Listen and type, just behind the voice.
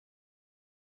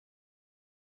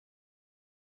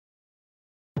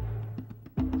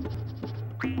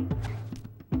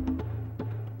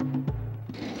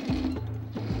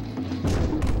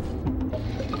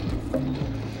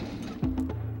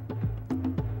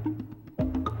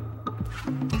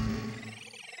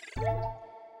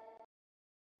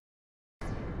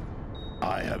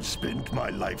I have spent my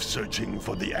life searching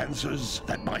for the answers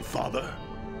that my father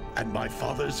and my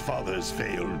father's fathers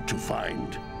failed to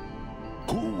find.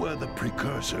 Who were the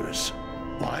Precursors?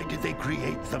 Why did they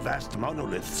create the vast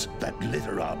monoliths that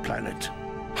litter our planet?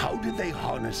 How did they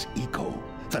harness eco,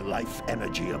 the life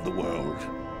energy of the world?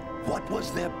 What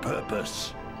was their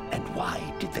purpose? And why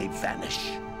did they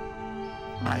vanish?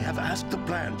 I have asked the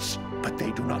plants, but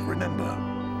they do not remember.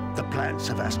 The plants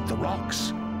have asked the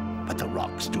rocks, but the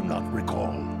rocks do not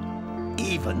recall.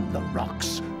 Even the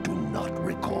rocks do not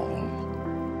recall.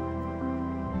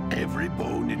 Every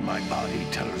bone in my body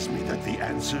tells me that the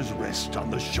answers rest on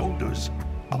the shoulders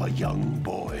of a young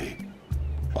boy.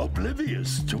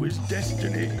 Oblivious to his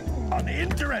destiny,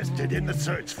 uninterested in the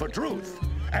search for truth,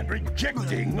 and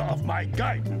rejecting of my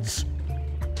guidance.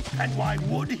 And why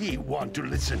would he want to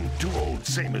listen to old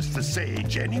Samus the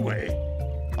Sage anyway?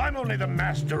 I'm only the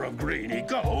master of green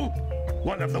eco,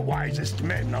 one of the wisest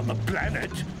men on the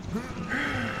planet.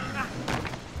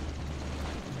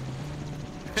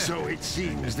 So it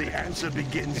seems the answer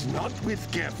begins not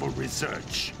with careful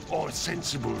research or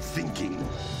sensible thinking.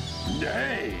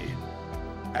 Nay,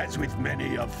 as with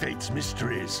many of fate's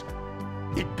mysteries,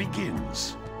 it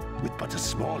begins with but a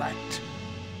small act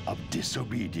of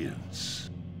disobedience.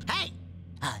 Hey!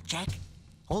 Jak,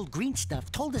 old green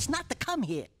stuff told us not to come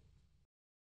here.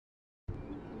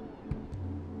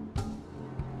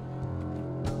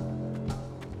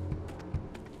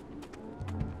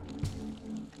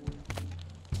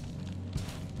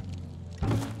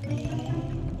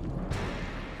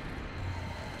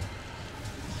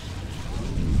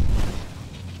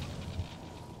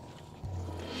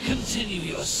 Continue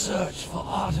your search for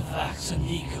artifacts and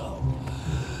eco.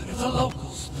 If the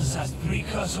locals possess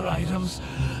precursor items,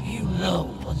 you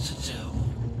know what to do.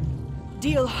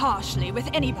 Deal harshly with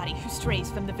anybody who strays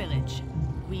from the village.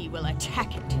 We will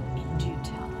attack it in due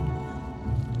time.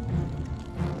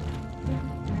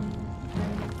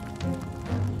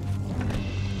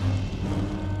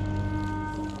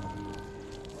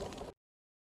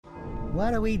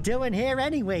 What are we doing here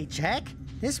anyway, Jak?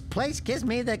 This place gives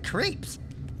me the creeps.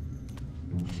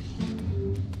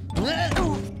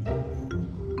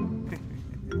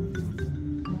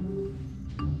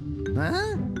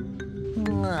 Huh?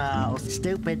 Oh,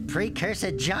 stupid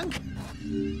precursor junk.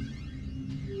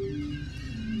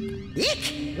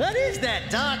 Eek! What is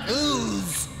that dark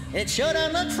ooze? It sure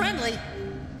don't look friendly.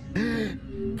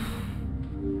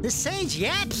 The sage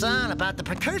yaps on about the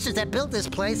precursors that built this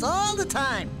place all the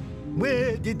time.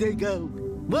 Where did they go?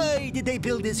 Why did they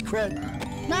build this crud?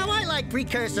 Now, I like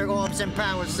precursor orbs and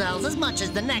power cells as much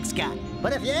as the next guy.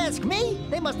 But if you ask me,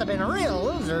 they must have been real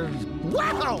losers.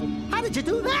 Wow! How did you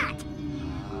do that?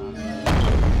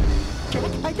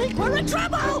 Jak, I think we're in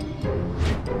trouble!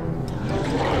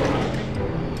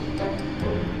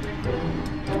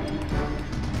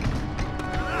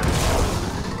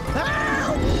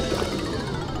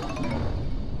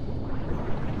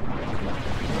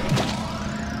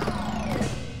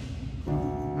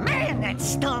 Man, that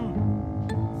stung!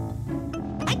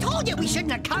 I told you we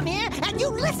shouldn't have come here, and you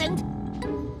listened!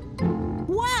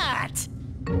 What?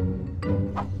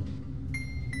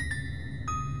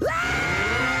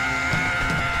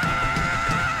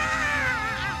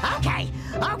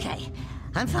 Okay.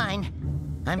 I'm fine.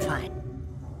 I'm fine.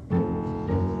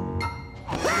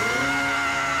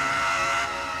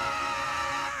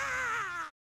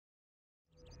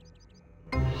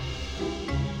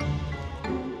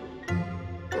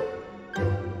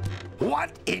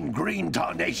 What in green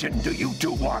tarnation do you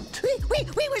two want?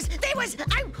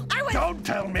 I was... Don't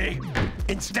tell me!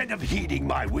 Instead of heeding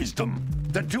my wisdom,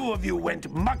 the two of you went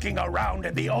mucking around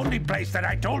in the only place that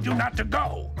I told you not to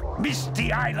go!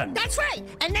 Misty Island! That's right!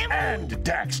 And then... And,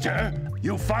 Daxter,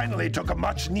 you finally took a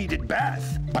much-needed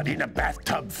bath, but in a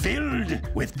bathtub filled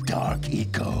with dark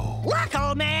eco. Look,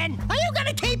 old man! Are you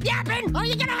gonna keep yapping, or are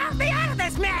you gonna help me out of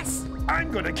this mess?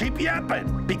 I'm gonna keep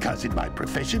yapping, because in my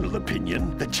professional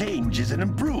opinion, the change is an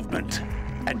improvement.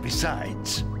 And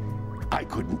besides, I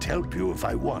couldn't help you if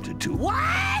I wanted to.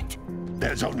 What?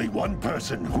 There's only one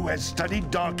person who has studied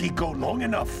dark eco long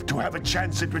enough to have a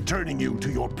chance at returning you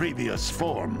to your previous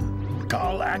form.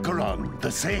 Carl Acheron,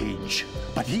 the Sage.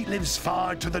 But he lives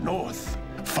far to the north.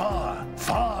 Far,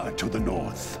 far to the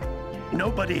north.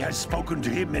 Nobody has spoken to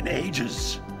him in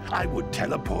ages. I would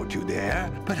teleport you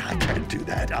there, but I can't do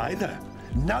that either.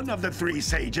 None of the three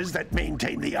sages that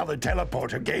maintain the other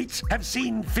teleporter gates have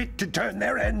seen fit to turn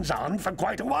their ends on for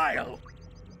quite a while.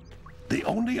 The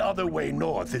only other way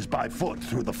north is by foot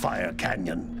through the Fire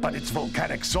Canyon, but its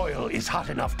volcanic soil is hot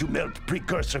enough to melt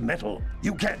precursor metal.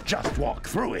 You can't just walk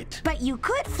through it. But you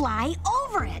could fly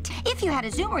over it if you had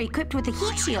a zoomer equipped with a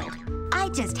heat shield. I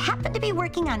just happen to be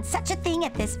working on such a thing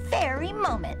at this very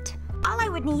moment. All I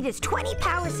would need is 20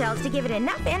 power cells to give it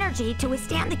enough energy to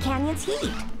withstand the canyon's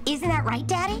heat. Isn't that right,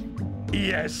 Daddy?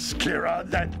 Yes, Kira,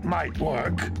 that might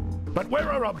work. But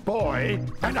where are a boy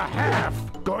and a half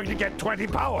going to get 20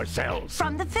 power cells?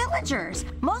 From the villagers.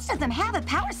 Most of them have a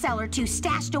power cell or two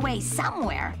stashed away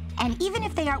somewhere. And even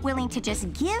if they aren't willing to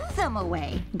just give them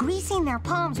away, greasing their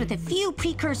palms with a few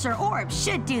precursor orbs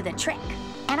should do the trick.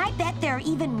 And I bet there are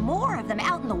even more of them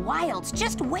out in the wilds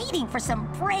just waiting for some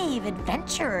brave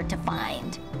adventurer to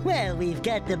find. Well, we've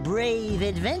got the brave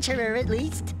adventurer at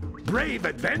least. Brave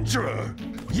adventurer?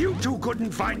 You two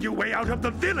couldn't find your way out of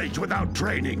the village without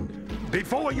training.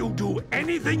 Before you do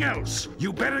anything else,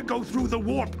 you better go through the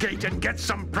warp gate and get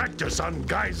some practice on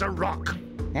Geyser Rock.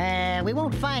 We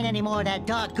won't find any more of that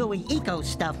dark gooey eco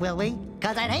stuff, will we?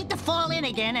 Cause I'd hate to fall in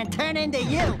again and turn into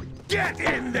you. Get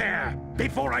in there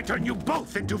before I turn you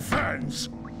both into ferns.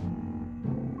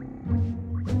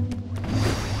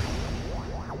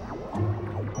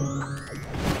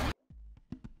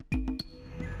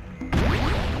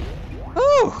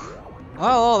 Whew!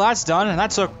 Well, that's done, and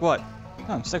that took, what?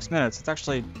 Oh, 6 minutes. It's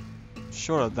actually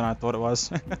shorter than I thought it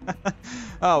was.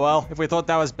 Oh well, if we thought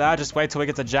that was bad, just wait till we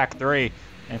get to Jak 3.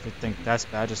 And if we think that's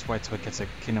bad, just wait till we get to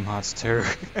Kingdom Hearts 2.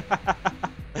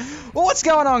 Well, what's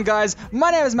going on, guys?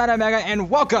 My name is Matt Omega, and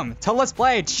welcome to Let's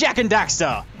Play Jak and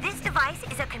Daxter! This device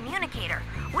is a communicator.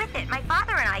 With it, my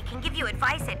father and I can give you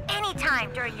advice at any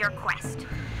time during your quest.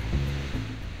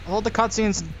 All the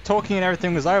cutscenes, talking and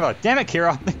everything was over. Damn it,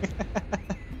 Kira!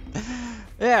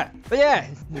 Yeah,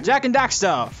 Jak and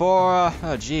Daxter for,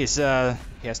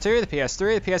 PS2, the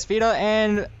PS3, the PS Vita,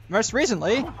 and most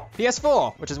recently,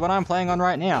 PS4, which is what I'm playing on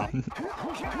right now.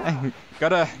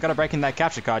 gotta break in that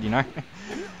capture card, you know.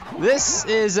 This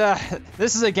is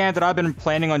a game that I've been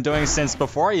planning on doing since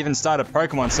before I even started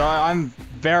Pokemon, so I'm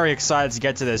very excited to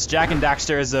get to this. Jak and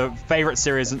Daxter is a favorite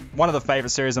series, one of the favorite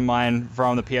series of mine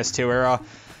from the PS2 era,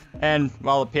 and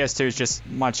well, the PS2 is just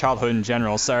my childhood in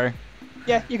general, so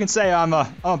yeah, you can say I'm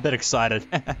a bit excited.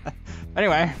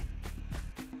 Anyway,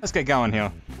 let's get going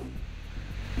here.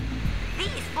 These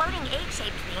floating egg-shaped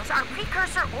things are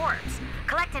precursor orbs.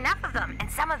 Collect enough of them, and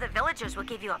some of the villagers will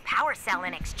give you a power cell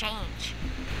in exchange.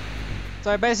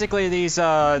 So basically, these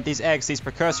eggs, these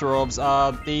precursor orbs,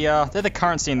 are they're the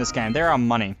currency in this game. They're our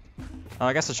money.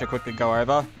 I guess I should quickly go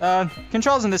over.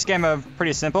 Controls in this game are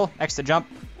pretty simple. X to jump,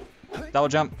 double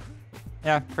jump.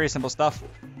 Yeah, pretty simple stuff.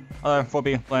 We'll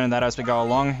be learning that as we go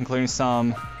along, including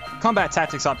some combat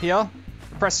tactics up here.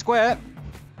 Press square,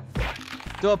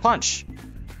 do a punch.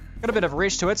 Got a bit of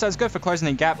reach to it, so it's good for closing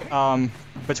the gap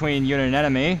between you and an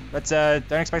enemy, but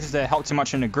don't expect it to help too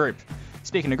much in a group.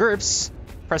 Speaking of groups,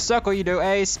 press circle, you do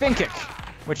a spin kick,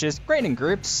 which is great in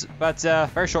groups, but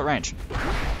very short range.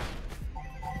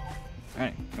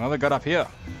 Alright, what have we got up here?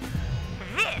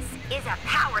 This is a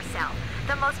power cell,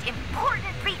 the most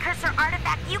important precursor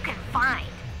artifact you can find.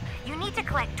 You need to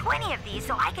collect 20 of these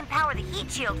so I can power the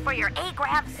heat shield for your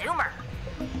A-Grav Zoomer.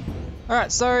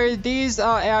 Alright, so these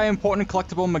are our important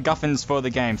collectible MacGuffins for the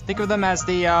game. Think of them as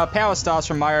the Power Stars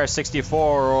from Mario 64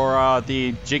 or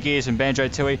the Jiggies and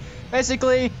Banjo-Tooie.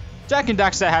 Basically, Jak and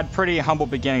Daxter had pretty humble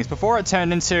beginnings. Before it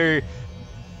turned into,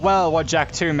 well, what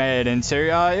Jak 2 made it into,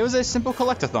 it was a simple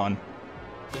collectathon.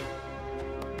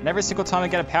 And every single time we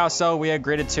get a Power Cell, we are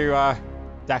greeted to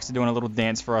Daxter doing a little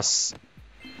dance for us.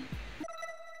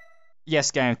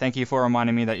 Yes, game, thank you for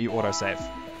reminding me that you autosave.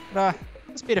 But,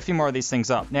 let's speed a few more of these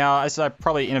things up. Now, as I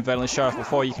probably inadvertently showed off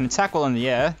before, you can attack while in the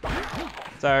air.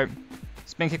 So,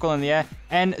 spin kick while in the air.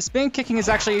 And spin kicking is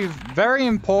actually very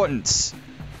important.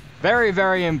 Very,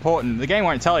 very important. The game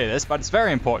won't tell you this, but it's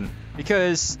very important.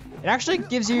 Because it actually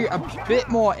gives you a bit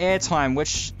more air time,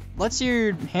 which lets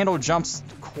you handle jumps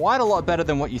quite a lot better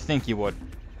than what you think you would.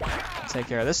 Take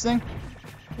care of this thing.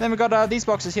 Then we've got these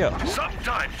boxes here.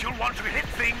 Sometimes you'll want to hit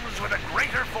things with a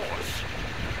greater force.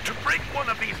 To break one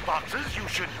of these boxes, you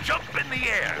should jump in the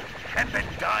air and then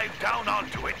dive down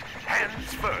onto it,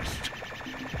 hands first.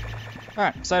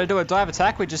 Alright, so to do a dive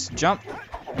attack, we just jump,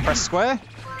 press square,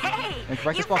 Hey, and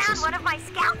break you these boxes. found one of my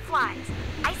scout flies.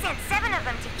 I sent 7 of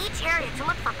them to each area to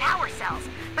look for power cells,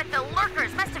 but the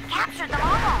lurkers must have captured them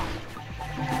all.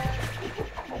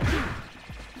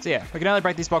 So yeah, we can only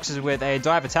break these boxes with a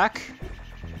dive attack.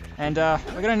 And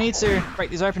we're going to need to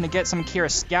break these open to get some Kira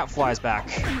scout flies back.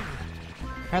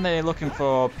 Apparently they're looking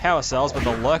for power cells, but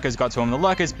the lurkers got to them. The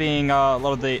lurkers being a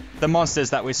lot of the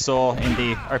monsters that we saw in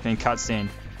the opening cutscene.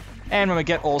 And when we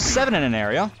get all 7 in an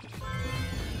area,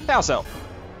 power cell.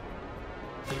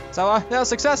 So they were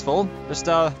successful, just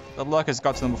the lurkers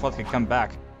got to them before they could come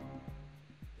back.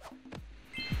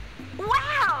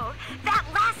 Wow! That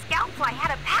last scout fly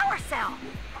had a power cell.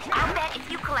 I'll bet if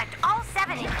you collect all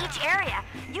 7 in each area,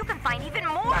 you can find even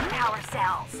more power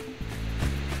cells.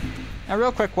 Now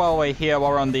real quick while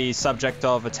we're on the subject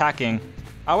of attacking,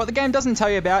 what the game doesn't tell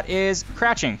you about is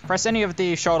crouching. Press any of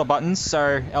the shoulder buttons,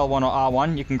 so L1 or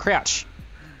R1, you can crouch.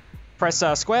 Press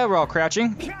square while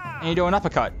crouching, and you do an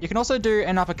uppercut. You can also do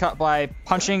an uppercut by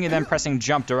punching and then pressing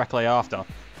jump directly after.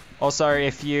 Also,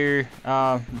 if you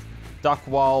duck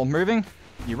while moving,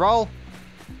 you roll,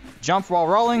 jump while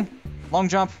rolling, long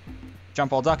jump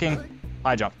while ducking,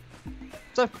 high jump.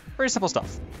 So, pretty simple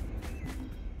stuff.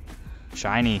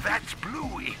 Shiny. That's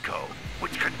Blue Eco,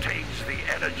 which contains the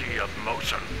energy of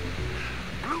motion.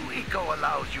 Blue Eco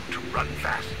allows you to run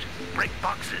fast, break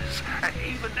boxes, and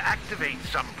even activate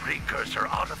some precursor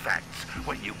artifacts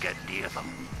when you get near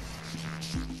them.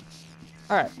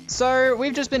 Alright, so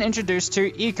we've just been introduced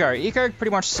to Eco. Eco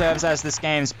pretty much serves as this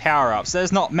game's power-ups.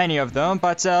 There's not many of them,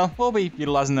 but we'll be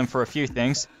utilizing them for a few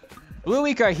things. Blue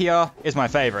Eco here is my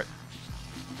favorite.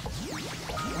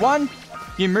 1,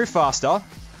 you move faster,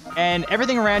 and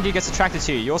everything around you gets attracted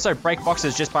to you. You also break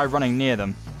boxes just by running near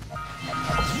them.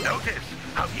 Notice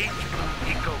how each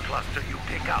Blue Eco cluster you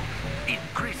pick up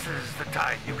increases the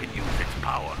time you can use its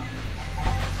power.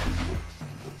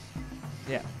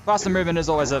 Yeah, faster movement is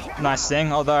always a nice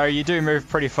thing, although you do move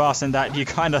pretty fast in that you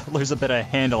kind of lose a bit of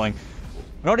handling.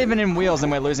 We're not even in wheels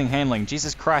and we're losing handling.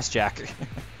 Jesus Christ, Jack.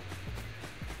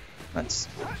 Let's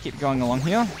keep going along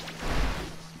here.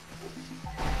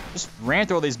 Just ran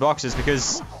through all these boxes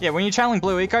because, yeah, when you're channeling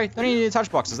Blue Eco, you don't need to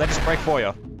touch boxes, they just break for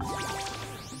you.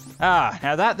 Ah,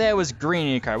 now that there was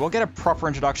Green Eco. We'll get a proper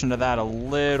introduction to that a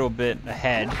little bit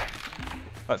ahead.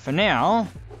 But for now,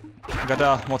 we've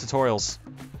got more tutorials.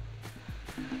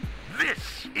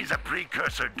 This is a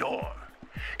precursor door.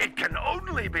 It can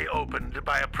only be opened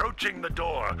by approaching the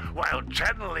door while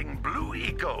channeling Blue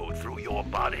Eco through your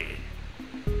body.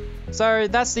 So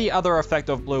that's the other effect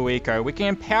of Blue Eco. We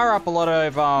can power up a lot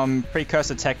of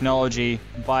precursor technology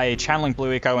by channeling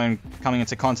Blue Eco and coming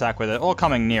into contact with it, or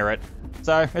coming near it.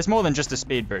 So it's more than just a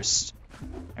speed boost.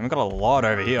 And we've got a lot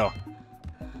over here.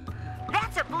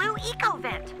 That's a Blue Eco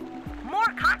vent.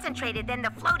 More concentrated than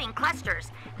the floating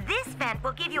clusters. This vent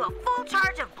will give you a full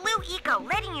charge of Blue Eco,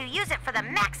 letting you use it for the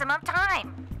maximum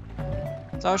time.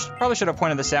 So I probably should have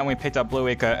pointed this out when we picked up Blue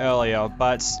Eco earlier,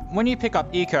 but when you pick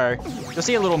up Eco, you'll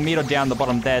see a little meter down the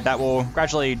bottom there that will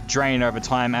gradually drain over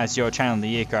time as you're channeling the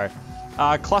Eco.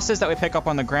 Clusters that we pick up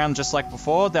on the ground just like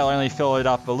before, they'll only fill it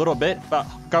up a little bit, but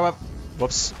go up...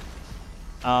 Whoops.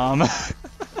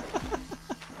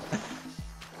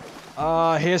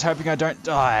 Here's hoping I don't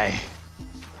die.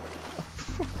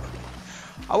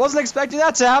 I wasn't expecting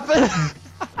that to happen!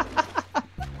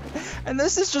 And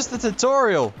this is just the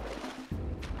tutorial.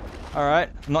 Alright,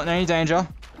 I'm not in any danger.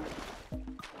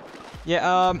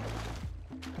 Yeah,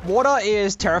 water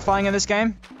is terrifying in this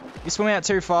game. You swim out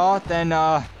too far, then,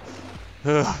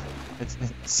 it's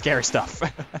scary stuff.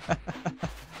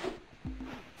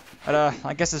 But,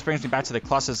 I guess this brings me back to the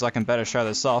clusters so I can better show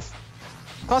this off.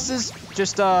 Clusters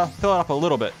just, fill it up a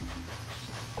little bit.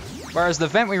 Whereas the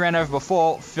vent we ran over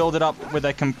before filled it up with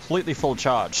a completely full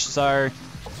charge, so...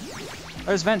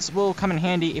 Those vents will come in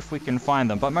handy if we can find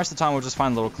them, but most of the time we'll just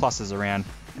find little clusters around.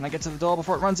 Can I get to the door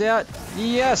before it runs out?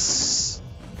 Yes!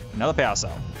 Another power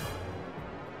cell.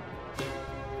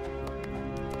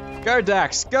 Go,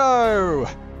 Dax, go!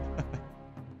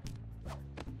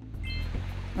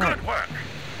 Good work!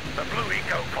 The Blue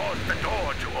Eco caused the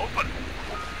door to open.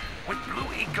 With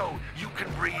Blue Eco, you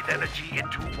can breathe energy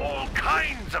into all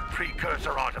kinds of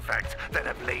precursor artifacts that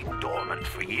have lain dormant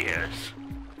for years.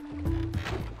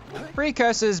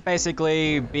 Precursors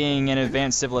basically being an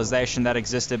advanced civilization that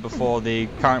existed before the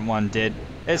current one did.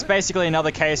 It's basically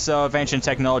another case of ancient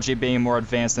technology being more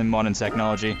advanced than modern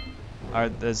technology.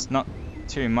 There's not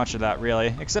too much of that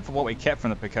really, except for what we kept from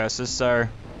the precursors, so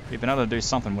we've been able to do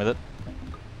something with it.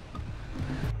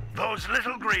 Those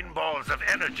little green balls of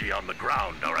energy on the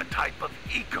ground are a type of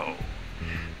eco.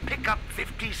 Pick up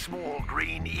 50 small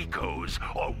green ecos,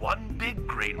 or one big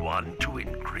green one to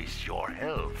increase your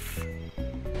health.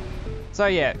 So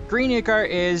yeah, green eco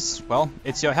is, well,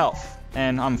 it's your health.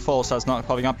 And I'm full, so it's not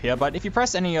popping up here, but if you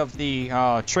press any of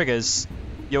the triggers,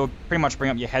 you'll pretty much bring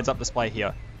up your heads-up display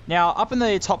here. Now, up in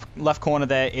the top left corner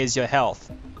there is your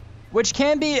health, which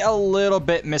can be a little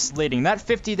bit misleading. That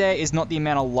 50 there is not the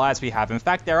amount of lives we have. In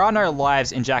fact, there are no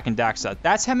lives in Jak and Daxter.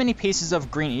 That's how many pieces of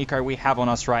green eco we have on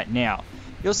us right now.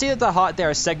 you'll see that the heart there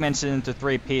is segmented into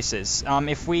 3 pieces.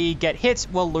 If we get hit,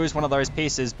 we'll lose one of those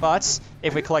pieces, but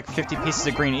if we collect 50 pieces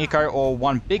of green eco or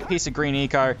 1 big piece of green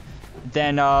eco,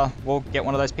 then we'll get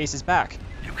one of those pieces back.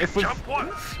 You can jump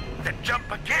once, then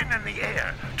jump again in the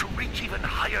air to reach even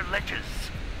higher ledges.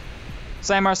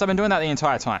 Samos, I've been doing that the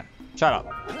entire time. Shut up.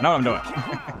 I know what I'm doing.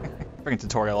 Freaking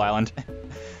Tutorial Island.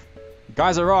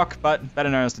 Guys are rock, but better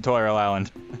known as Tutorial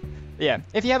Island. Yeah,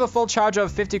 if you have a full charge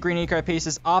of 50 green eco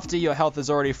pieces after your health is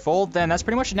already full, then that's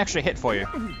pretty much an extra hit for you.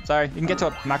 So you can get to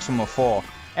a maximum of 4.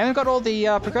 And we've got all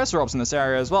the Precursor orbs in this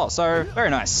area as well, so very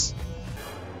nice.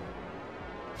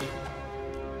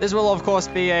 This will of course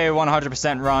be a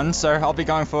 100% run, so I'll be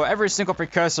going for every single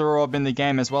Precursor orb in the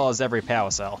game as well as every power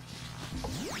cell.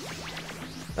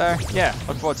 So yeah,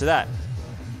 look forward to that.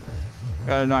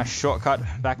 Got a nice shortcut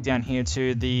back down here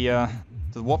to the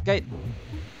warp gate.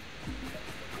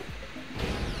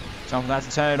 Jump on that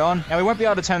to turn it on. Now we won't be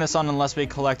able to turn this on unless we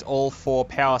collect all 4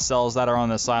 power cells that are on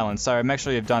this island, so make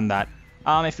sure you've done that.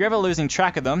 If you're ever losing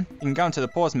track of them, you can go into the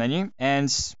pause menu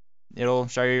and it'll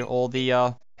show you all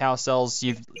the power cells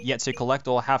you've yet to collect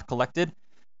or have collected.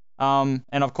 And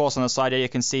of course on the side here you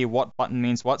can see what button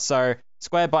means what. So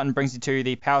square button brings you to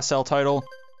the power cell total.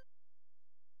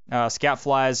 Scout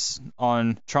flies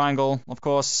on triangle, of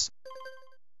course.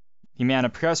 The amount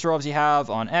of Precursor orbs you have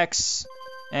on X,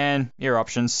 and your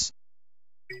options.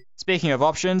 Speaking of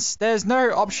options, there's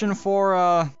no option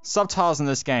for subtitles in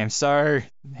this game, so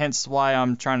hence why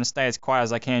I'm trying to stay as quiet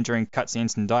as I can during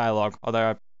cutscenes and dialogue, although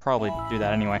I probably do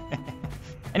that anyway.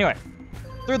 Anyway,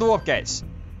 through the warp gates.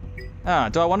 Do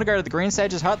I want to go to the Green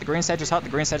Sage's hut, the Green Sage's hut, the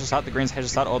Green Sage's hut, the Green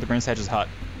Sage's hut, or the Green Sage's hut?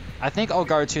 I think I'll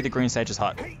go to the Green Sage's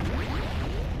hut.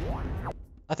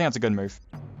 I think that's a good move.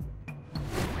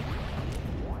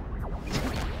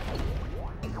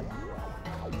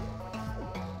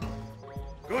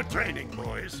 Good training,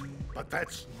 boys, but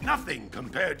that's nothing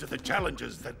compared to the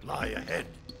challenges that lie ahead.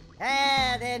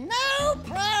 Then no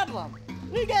problem.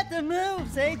 We got the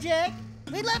moves, eh, Jak?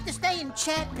 We'd love to stay and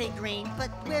chat, Big Green, but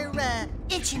we're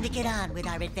itching to get on with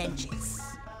our adventures.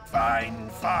 Fine,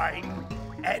 fine.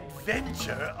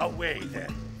 Adventure away,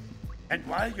 then. And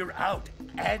while you're out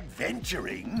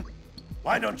adventuring,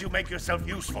 why don't you make yourself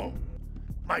useful?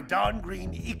 My darn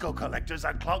green eco-collectors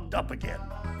are clogged up again.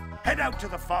 Head out to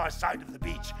the far side of the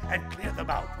beach and clear them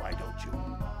out, why don't you?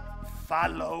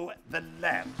 Follow the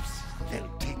lamps. They'll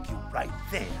take you right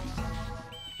there.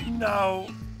 Now,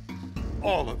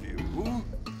 all of you,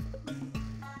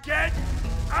 get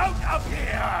out of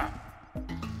here!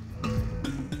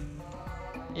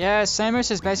 Yeah, Samos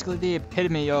is basically the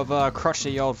epitome of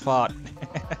crotchety old fart.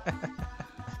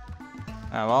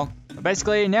 Oh well.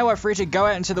 Basically, now we're free to go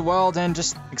out into the world and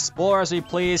just explore as we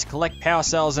please, collect power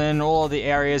cells in all of the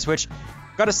areas, which,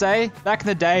 gotta say, back in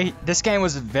the day, this game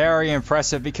was very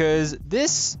impressive because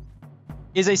this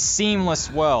is a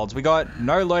seamless world. We got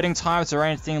no loading times or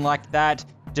anything like that,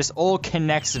 just all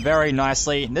connects very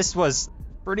nicely. This was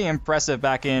pretty impressive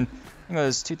back in, I think it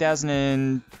was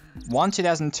 2001,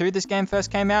 2002 this game first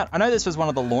came out. I know this was one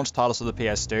of the launch titles of the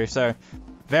PS2, so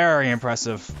very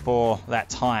impressive for that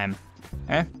time.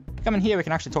 Come in here, we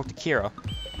can actually talk to Kira.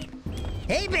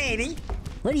 Hey, baby.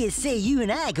 What do you say you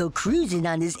and I go cruising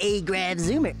on this A-Grab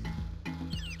Zoomer?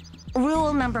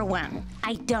 Rule number 1,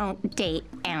 I don't date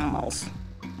animals.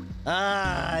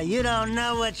 You don't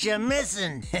know what you're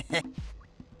missing.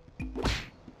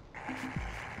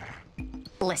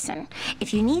 Listen,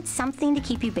 if you need something to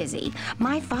keep you busy,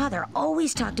 my father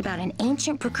always talked about an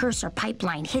ancient precursor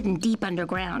pipeline hidden deep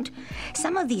underground.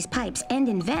 Some of these pipes end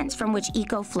in vents from which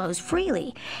eco flows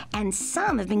freely, and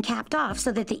some have been capped off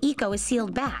so that the eco is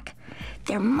sealed back.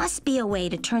 There must be a way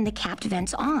to turn the capped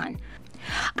vents on.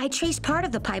 I traced part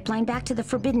of the pipeline back to the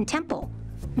Forbidden Temple.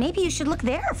 Maybe you should look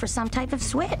there for some type of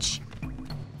switch.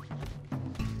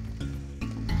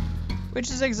 Which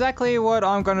is exactly what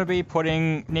I'm going to be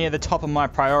putting near the top of my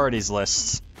priorities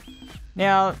list.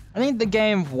 Now, I think the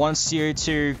game wants you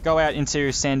to go out into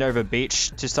Sandover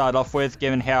Beach to start off with,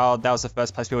 given how that was the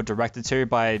first place we were directed to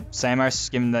by Samos,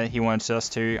 given that he wanted us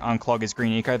to unclog his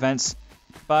green eco vents.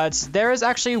 But there is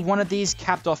actually one of these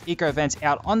capped off eco vents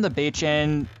out on the beach,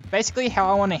 and basically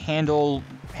how I want to handle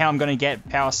how I'm going to get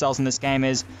power cells in this game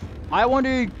is I want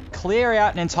to clear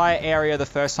out an entire area the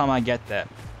first time I get there.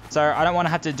 So I don't want to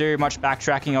have to do much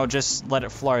backtracking, I'll just let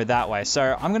it flow that way. So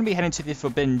I'm going to be heading to the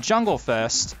Forbidden Jungle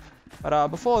first. But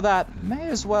before that, may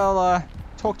as well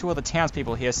talk to other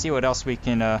townspeople here, see what else we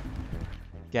can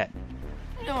get.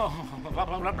 No,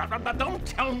 don't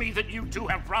tell me that you two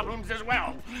have problems as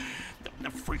well. The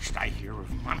first I hear of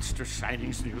monster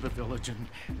sightings near the village, and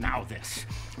now this.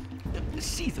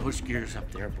 See those gears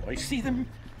up there, boys? See them?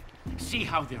 See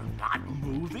how they're not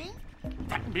moving?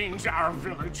 That means our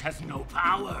village has no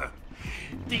power.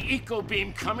 The eco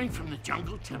beam coming from the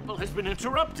jungle temple has been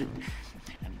interrupted.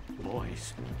 And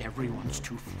boys, everyone's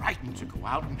too frightened to go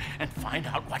out and find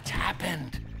out what's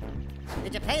happened.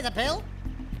 Did you pay the bill?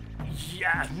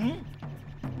 Yeah.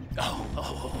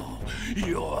 Oh,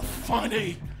 you're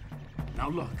funny. Now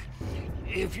look,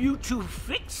 if you two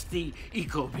fix the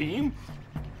eco beam,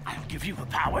 I'll give you a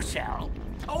power cell.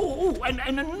 Oh, and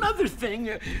another thing,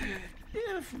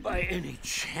 if by any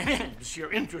chance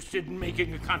you're interested in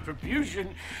making a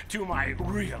contribution to my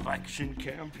re-election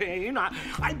campaign,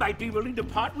 I might be willing to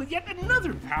part with yet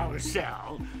another power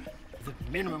cell. The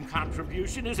minimum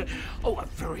contribution is a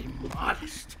very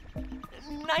modest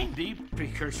 90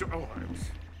 Precursor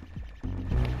orbs.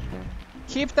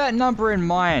 Keep that number in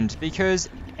mind, because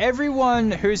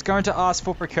everyone who's going to ask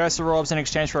for Precursor orbs in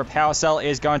exchange for a power cell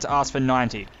is going to ask for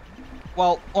 90.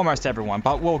 Well, almost everyone,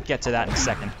 but we'll get to that in a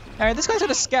second. Alright, this guy's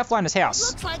got a scout fly in his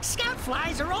house. Looks like scout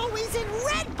flies are always in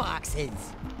red boxes.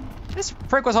 This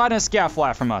prick was hiding a scout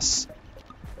fly from us.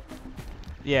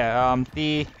 Yeah,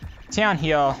 the town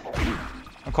here,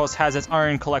 of course, has its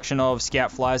own collection of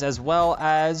scout flies, as well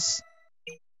as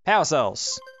power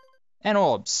cells and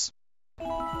orbs.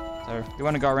 So we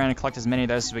want to go around and collect as many of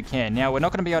those as we can. Now, we're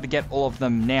not going to be able to get all of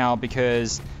them now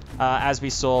because, as we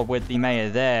saw with the mayor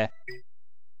there,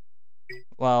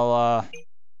 well,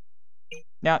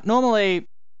 now, normally,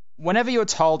 whenever you're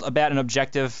told about an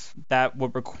objective that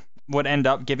would end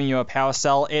up giving you a power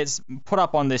cell, it's put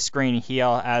up on this screen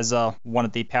here as one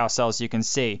of the power cells you can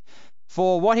see.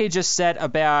 For what he just said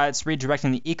about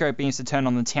redirecting the eco beams to turn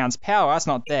on the town's power, that's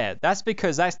not there. That's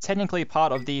because that's technically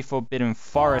part of the Forbidden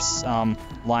Forest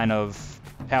line of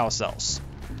power cells.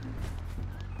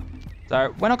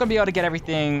 So we're not going to be able to get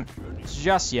everything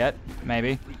just yet,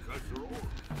 maybe.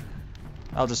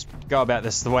 I'll just go about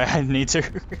this the way I need to.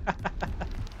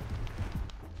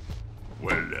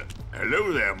 Well,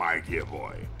 hello there, my dear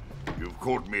boy. You've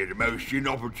caught me at a most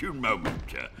inopportune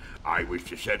moment. I was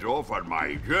to set off on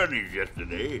my journeys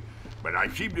yesterday, but I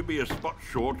seem to be a spot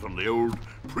short on the old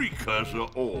Precursor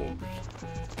orbs.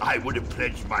 I would have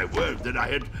pledged my word that I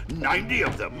had 90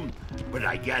 of them, but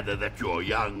I gather that your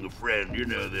young friend, you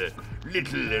know, the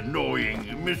little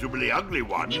annoying, miserably ugly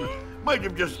one, might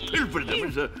have just pilfered them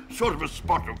as a sort of a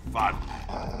spot of fun.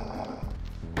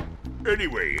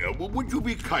 Anyway, would you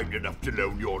be kind enough to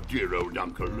loan your dear old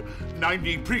uncle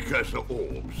 90 Precursor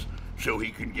orbs so he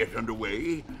can get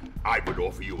underway? I would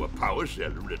offer you a power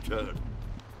cell in return.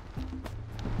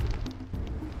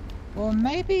 Well,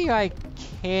 maybe I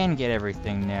can get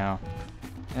everything now.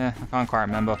 I can't quite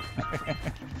remember.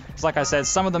 It's like I said,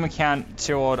 some of them account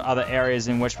toward other areas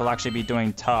in which we'll actually be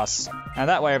doing tasks. And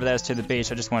that way over there is to the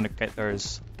beach. I just wanted to get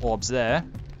those orbs there.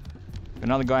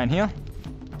 Another guy in here.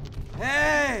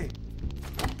 Hey!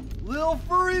 Little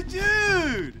furry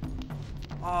dude!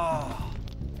 Oh,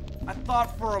 I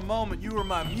thought for a moment you were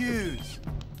my muse.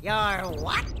 Your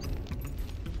what?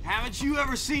 Haven't you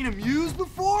ever seen a muse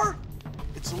before?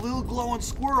 It's a little glowing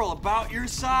squirrel about your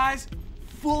size,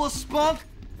 full of spunk,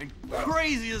 and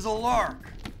crazy as a lark.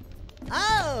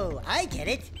 Oh, I get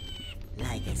it.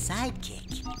 Like a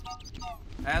sidekick.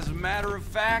 As a matter of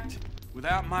fact,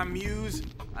 without my muse,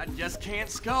 I just can't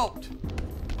sculpt.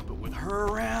 But with her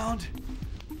around,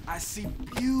 I see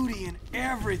beauty in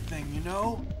everything, you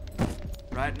know?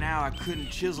 Right now, I couldn't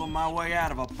chisel my way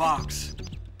out of a box.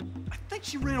 I think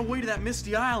she ran away to that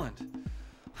misty island.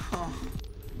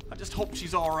 I just hope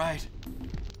she's all right.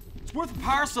 It's worth a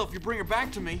power cell if you bring her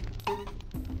back to me.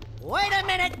 Wait a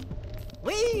minute!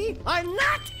 We are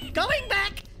not going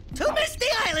back to Misty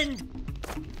Island!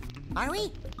 Are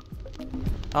we?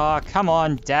 Oh, come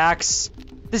on, Dax.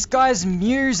 This guy's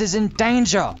muse is in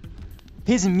danger.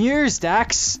 His muse,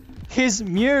 Dax. His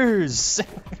muse.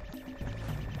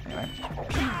 Anyway.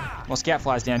 More scout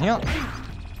flies down here.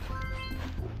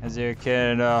 As you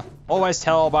can always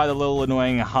tell by the little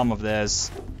annoying hum of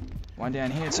theirs. One down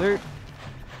here too.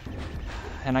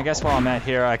 And I guess while I'm at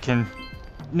here I can...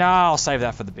 Nah, I'll save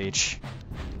that for the beach.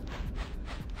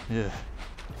 Ugh.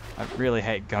 I really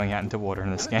hate going out into water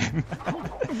in this game.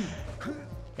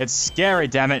 It's scary,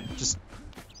 damn it. Just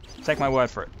take my word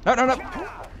for it. No, no, no!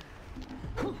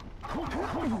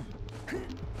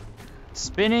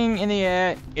 Spinning in the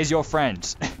air is your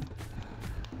friend.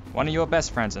 One of your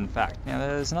best friends, in fact. Now,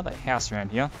 there's another house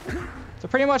around here. So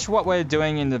pretty much what we're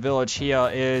doing in the village here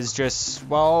is just,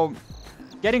 well,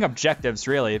 getting objectives,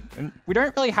 really. And we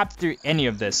don't really have to do any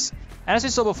of this. And as we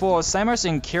saw before, Samos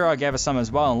and Kira gave us some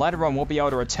as well, and later on we'll be able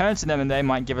to return to them and they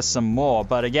might give us some more.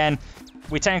 But again,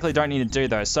 we technically don't need to do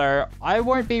those. So I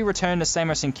won't be returning to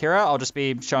Samos and Kira. I'll just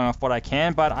be showing off what I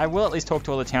can, but I will at least talk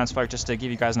to all the townsfolk just to give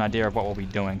you guys an idea of what we'll be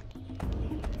doing.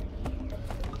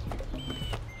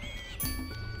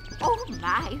 Oh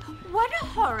my, what a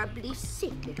horribly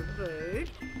sick little bird.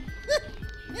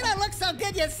 You don't look so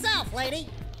good yourself, lady.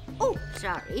 Oh,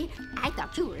 sorry. I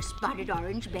thought you were a spotted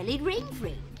orange-bellied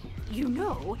rainframe. You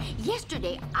know,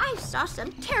 yesterday I saw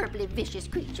some terribly vicious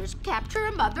creatures capture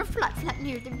a mother flut-flut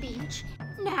near the beach.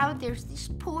 Now there's this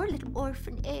poor little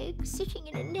orphan egg sitting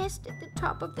in a nest at the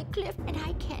top of the cliff, and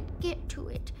I can't get to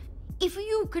it. If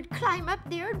you could climb up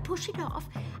there and push it off,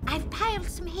 I've piled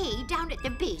some hay down at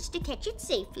the base to catch it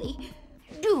safely.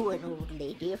 Do an old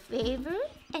lady a favor,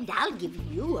 and I'll give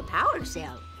you a power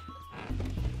cell.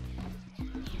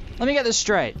 Let me get this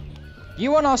straight.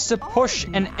 You want us to push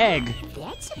an egg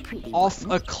That's a pretty off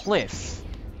one. a cliff?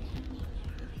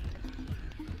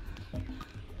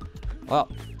 Well,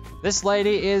 this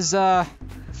lady is, not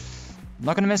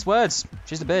gonna miss words.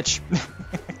 She's a bitch.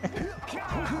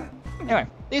 Anyway,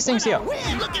 these things here.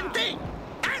 Weird-looking thing.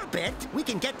 I'll bet we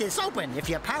can get this open if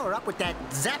you power up with that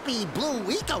zappy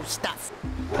blue eco stuff.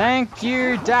 Thank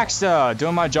you, Daxter,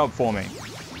 doing my job for me.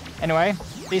 Anyway,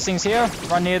 these things here,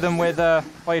 run near them with,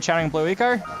 while you're channeling Blue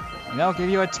Eco, and they'll give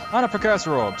you a ton of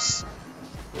Precursor orbs.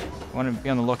 You want to be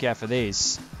on the lookout for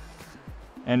these.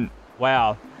 And,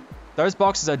 wow, those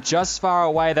boxes are just far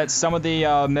away that some of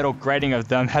the metal grating of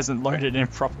them hasn't loaded in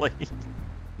properly.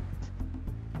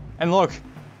 And look,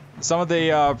 some of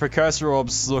the Precursor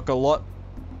orbs look a lot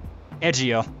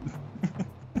edgier.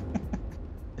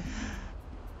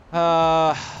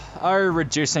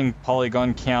 Reducing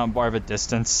polygon count by the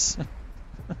distance.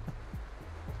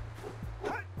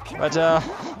 But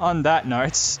on that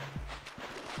note,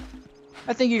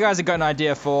 I think you guys have got an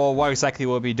idea for what exactly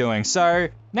we'll be doing. So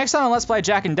next time on Let's Play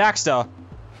Jak and Daxter,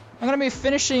 I'm going to be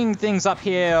finishing things up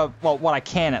here, well, what I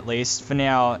can at least, for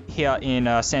now, here in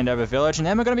Sandover Village, and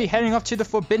then we're going to be heading off to the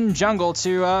Forbidden Jungle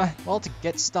to, well, to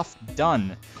get stuff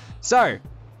done. So,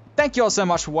 thank you all so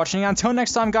much for watching. Until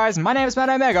next time, guys, my name is Matt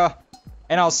Omega,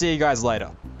 and I'll see you guys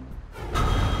later.